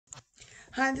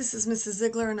Hi, this is Mrs.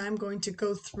 Ziegler, and I'm going to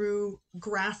go through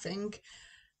graphing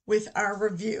with our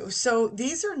review. So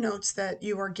these are notes that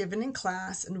you are given in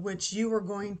class in which you are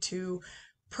going to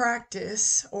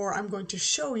practice, or I'm going to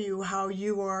show you how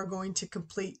you are going to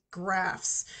complete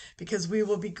graphs because we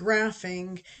will be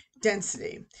graphing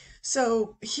density.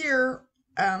 So here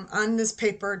on this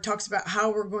paper, it talks about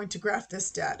how we're going to graph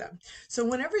this data. So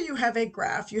whenever you have a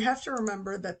graph, you have to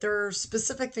remember that there are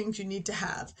specific things you need to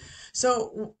have.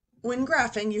 So when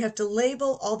graphing, you have to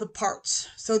label all the parts.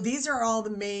 So these are all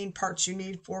the main parts you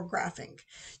need for graphing.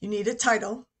 You need a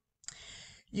title.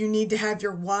 You need to have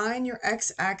your Y and your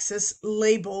X axis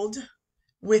labeled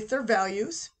with their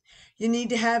values. You need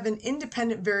to have an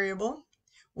independent variable,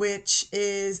 which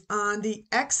is on the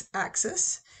X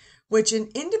axis, which an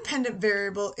independent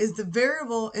variable is the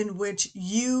variable in which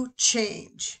you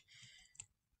change,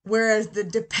 whereas the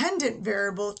dependent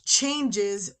variable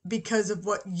changes because of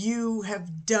what you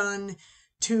have done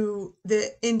to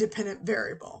the independent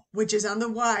variable, which is on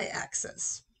the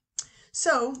y-axis.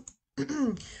 So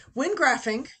when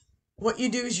graphing, what you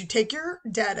do is you take your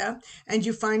data and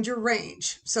you find your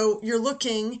range. So you're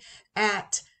looking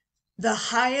at the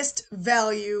highest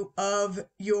value of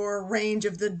your range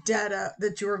of the data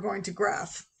that you are going to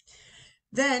graph.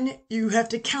 Then you have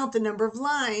to count the number of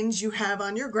lines you have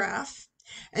on your graph,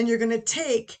 and you're going to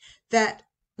take that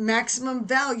maximum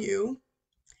value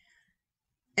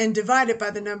and divide it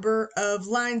by the number of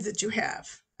lines that you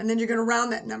have. And then you're going to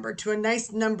round that number to a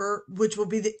nice number, which will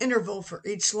be the interval for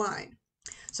each line.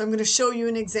 So I'm going to show you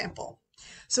an example.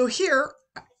 So here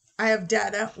I have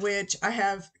data, which I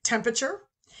have temperature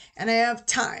and I have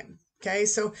time. Okay,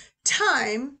 so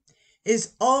time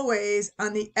is always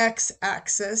on the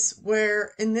x-axis,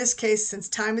 where in this case, since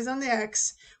time is on the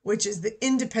x, which is the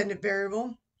independent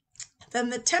variable,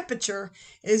 then the temperature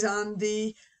is on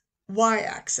the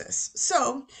y-axis.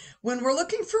 So when we're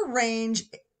looking for range,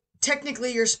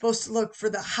 technically you're supposed to look for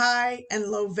the high and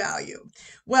low value.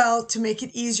 Well, to make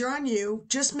it easier on you,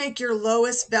 just make your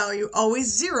lowest value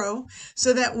always 0,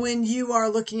 so that when you are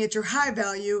looking at your high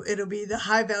value, it'll be the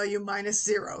high value minus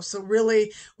 0. So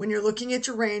really, when you're looking at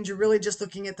your range, you're really just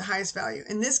looking at the highest value.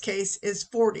 In this case is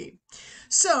 40.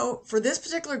 So for this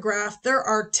particular graph, there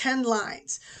are 10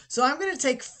 lines. So I'm going to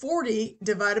take 40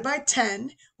 divided by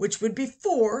 10, which would be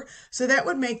 4. So that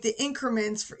would make the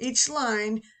increments for each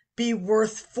line be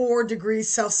worth 4 degrees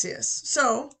Celsius.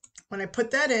 So when I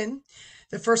put that in,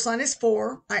 the first line is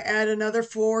 4. I add another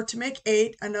 4 to make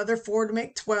 8, another 4 to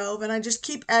make 12, and I just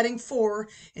keep adding 4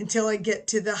 until I get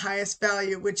to the highest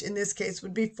value, which in this case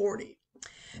would be 40.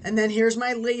 And then here's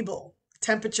my label,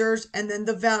 temperatures, and then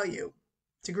the value,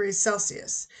 degrees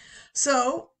Celsius.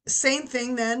 So same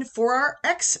thing then for our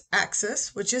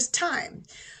x-axis, which is time.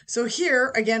 So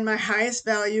here, again, my highest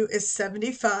value is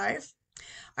 75.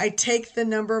 I take the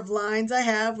number of lines I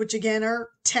have, which again are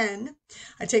 10.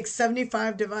 I take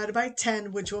 75 divided by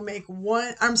 10, which will make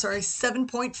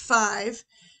 7.5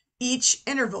 each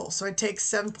interval. So I take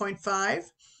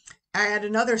 7.5, I add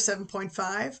another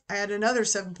 7.5, I add another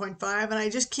 7.5, and I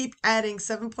just keep adding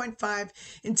 7.5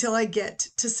 until I get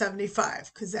to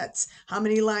 75, because that's how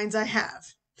many lines I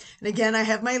have. And again, I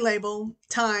have my label,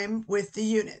 time, with the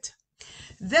unit.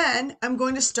 Then I'm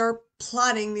going to start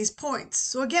plotting these points.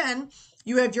 So again,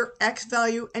 you have your x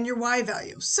value and your y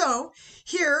value. So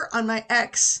here on my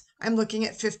x, I'm looking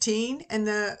at 15 and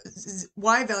the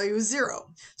y value is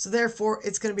 0. So therefore,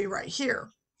 it's going to be right here.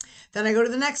 Then I go to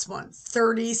the next one,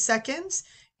 30 seconds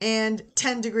and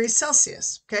 10 degrees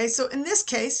Celsius. Okay, so in this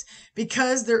case,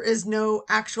 because there is no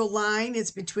actual line,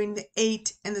 it's between the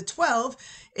 8 and the 12,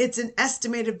 it's an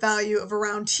estimated value of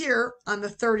around here on the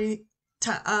 30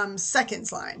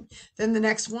 seconds line. Then the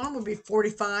next one will be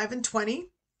 45 and 20.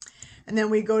 And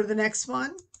then we go to the next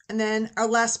one, and then our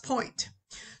last point.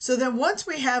 So then once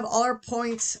we have all our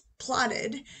points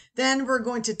plotted, then we're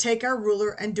going to take our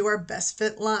ruler and do our best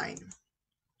fit line.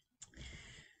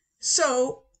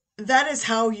 So that is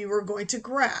how you are going to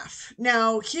graph.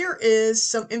 Now, here is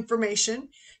some information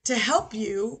to help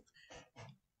you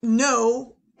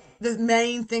know the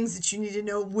main things that you need to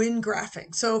know when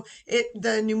graphing. So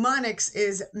the mnemonics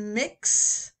is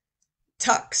mix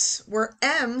tux, where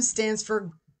M stands for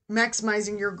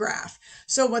maximizing your graph.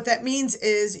 So what that means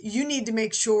is you need to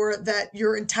make sure that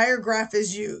your entire graph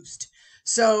is used.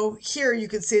 So here you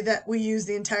can see that we use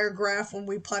the entire graph when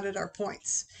we plotted our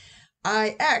points.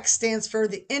 IX stands for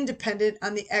the independent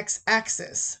on the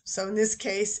x-axis. So in this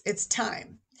case, it's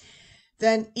time.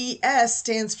 Then ES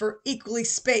stands for equally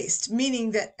spaced,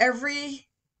 meaning that every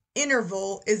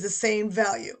interval is the same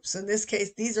value. So in this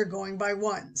case, these are going by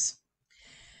ones.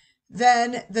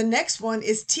 Then the next one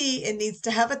is T. It needs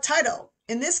to have a title.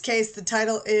 In this case, the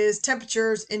title is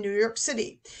Temperatures in New York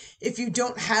City. If you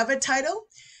don't have a title,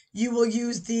 you will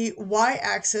use the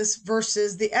y-axis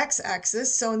versus the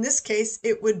x-axis. So in this case,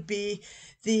 it would be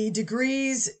the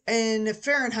degrees in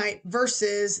Fahrenheit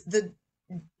versus the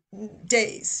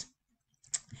days.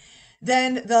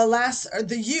 Then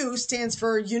the U stands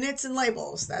for units and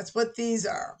labels. That's what these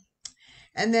are.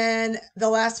 And then the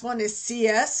last one is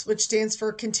CS, which stands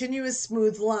for continuous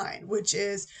smooth line, which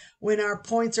is when our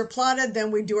points are plotted,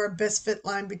 then we do our best fit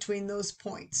line between those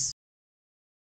points.